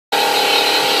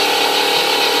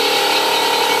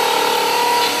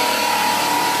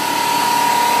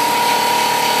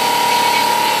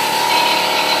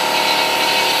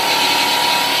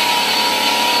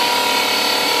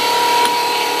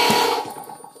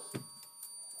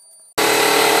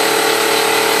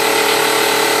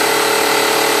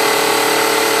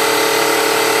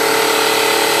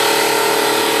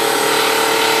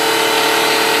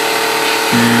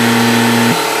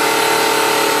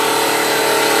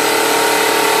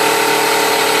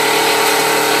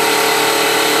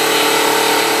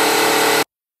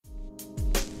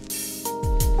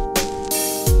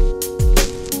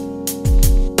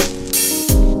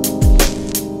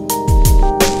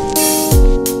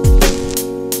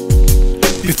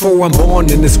Before I'm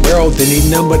born in this world, then he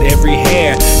numbered every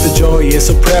hair. The joy is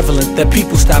so prevalent that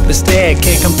people stop and stare.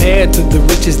 Can't compare to the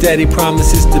riches that he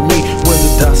promises to me. When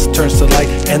the dust turns to light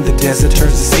and the desert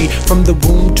turns to sea. From the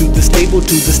womb to the stable,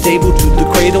 to the stable, to the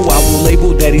cradle, I will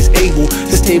label that he's able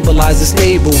to stabilize the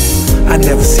stable. I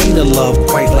never seen a love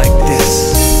quite like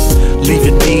this,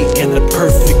 leaving me in a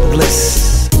perfect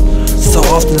bliss. So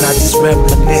often I just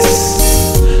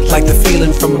reminisce, like the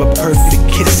feeling from a perfect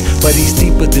kiss. But he's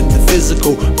deeper than the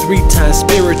physical, 3 times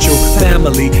spiritual,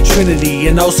 family, trinity,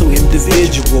 and also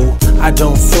individual. I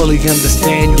don't fully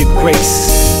understand your grace,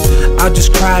 I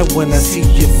just cry when I see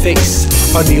your face.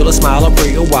 Or kneel or smile or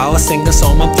pray a while, I sing a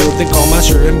song, I'm thrilled and calm, I'm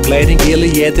sure I'm glad and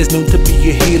Gilead, yeah, there's known to be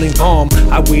a healing balm.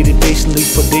 I waited patiently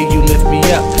for day you lift me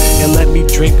up and let me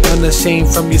drink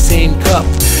unashamed from your same cup.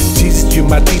 Jesus, you're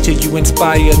my teacher, you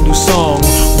inspire a new song,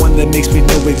 one that makes me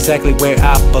know exactly where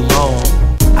I belong.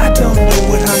 I don't know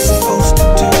what I'm supposed to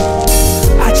do,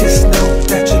 I just know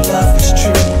that your love is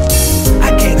true. I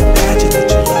can't imagine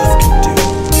what your love can do,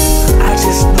 I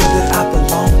just know that I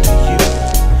belong to you.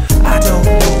 I don't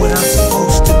know what I'm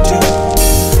supposed to do,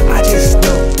 I just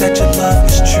know that your love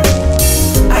is true.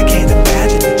 I can't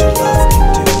imagine what your love can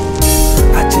do,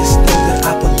 I just know that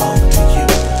I belong to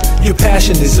you. Your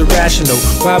passion is irrational,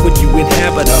 why would you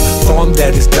inhabit a form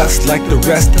that is dust like the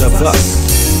rest of us?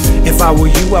 If I were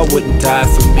you, I wouldn't die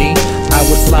for me, I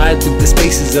would fly through the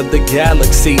spaces of the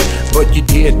galaxy. But you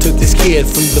did, took this kid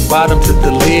from the bottom to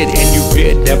the lid, and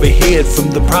you never hid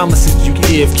from the promises you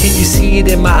give. Can you see it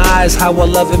in my eyes, how I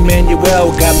love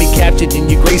Emmanuel? Got me captured in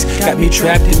your grace, got me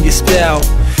trapped in your spell.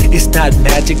 It's not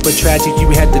magic but tragic, you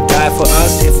had to die for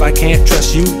us. If I can't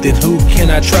trust you, then who can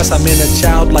I trust? I'm in a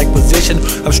childlike position,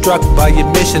 I'm struck by your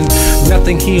mission.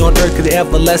 Nothing here on earth could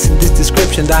ever lessen this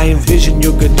description. I envision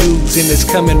your good news and it's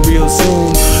coming real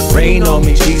soon. Rain on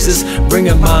me, Jesus, bring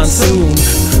a monsoon.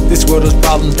 This world is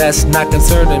problem that's not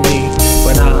concerning me,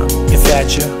 but I'm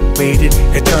infatuated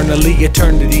eternally.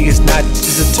 Eternity is not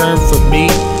just a term for me,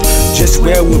 just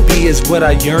where we'll be is what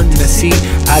I yearn to see.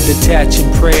 I detach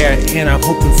in prayer and I'm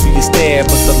hoping for your stare,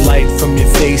 but the light from your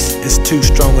face is too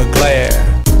strong a glare.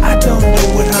 I don't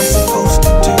know what I'm supposed to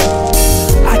do,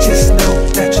 I just know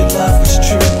that your love is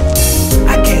true.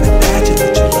 I can't imagine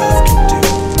what your love can do,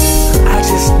 I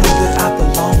just know that I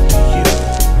belong to you.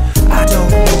 I don't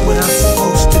know what I'm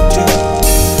supposed to do,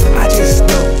 I just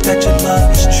know that your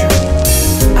love is true.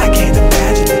 I can't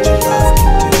imagine what your love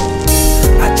can do,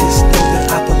 I just know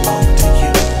that I belong to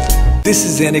you. This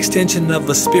is an extension of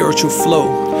a spiritual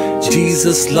flow.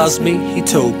 Jesus loves me, he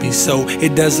told me so.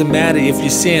 It doesn't matter if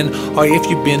you sin or if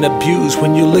you've been abused.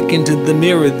 When you look into the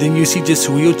mirror, then you see just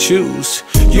who you'll choose.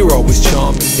 You're always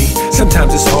charming me,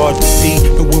 sometimes it's hard to see,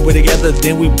 but when we're together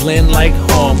then we blend like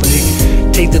harmony.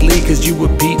 Take the lead cause you were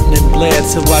beaten and bled,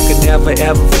 so I could never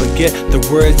ever forget the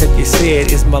words that you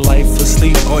said. Is my life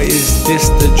asleep or is this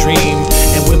the dream?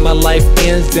 And when my life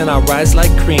ends then I rise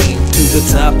like cream, to the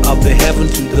top of the heaven,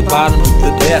 to the bottom of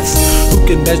the depths. Who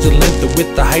can measure length, the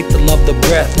width, the height, the love, the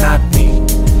breadth? Not me,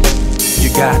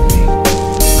 you got me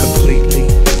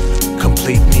completely,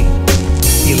 complete me.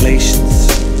 Elations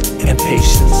and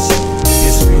patience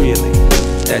is really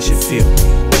that you feel me.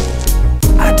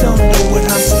 I don't know what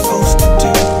I'm supposed to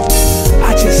do,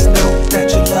 I just know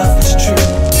that your love is true.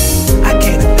 I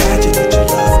can't imagine what your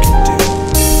love can do,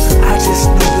 I just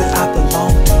know that I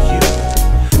belong to you.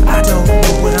 I don't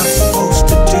know what I'm supposed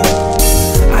to do,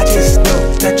 I just know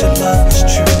that your love is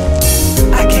true.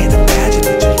 I can't imagine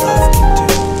what your love can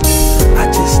do, I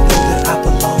just know that I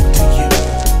belong to you.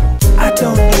 I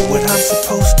don't know what I'm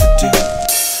supposed to do,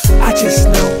 I just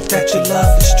know that your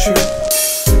love is true.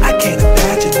 I can't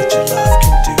imagine what your love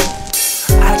can do,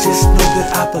 I just know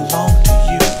that I belong to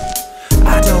you.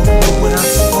 I don't know what I'm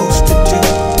supposed to do,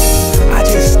 I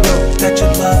just know that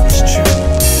your love is true.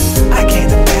 I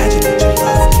can't imagine what your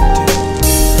love can do,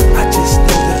 I just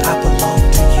know that I belong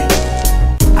to you.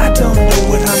 I don't know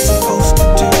what I'm supposed to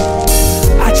do,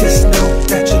 I just know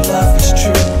that your love is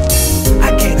true.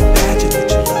 I can't imagine what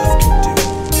your love can do,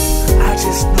 I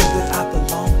just know that I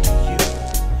belong to you.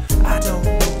 I don't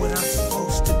know what I'm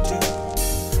supposed to do,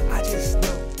 I just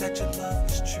know that your love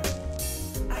is true.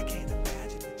 I can't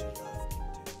imagine what your love can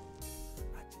do,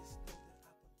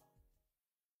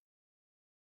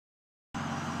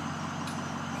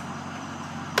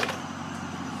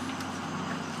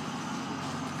 I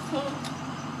just know that I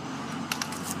belong.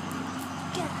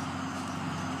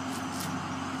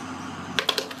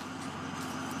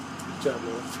 Good job,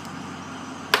 Laura.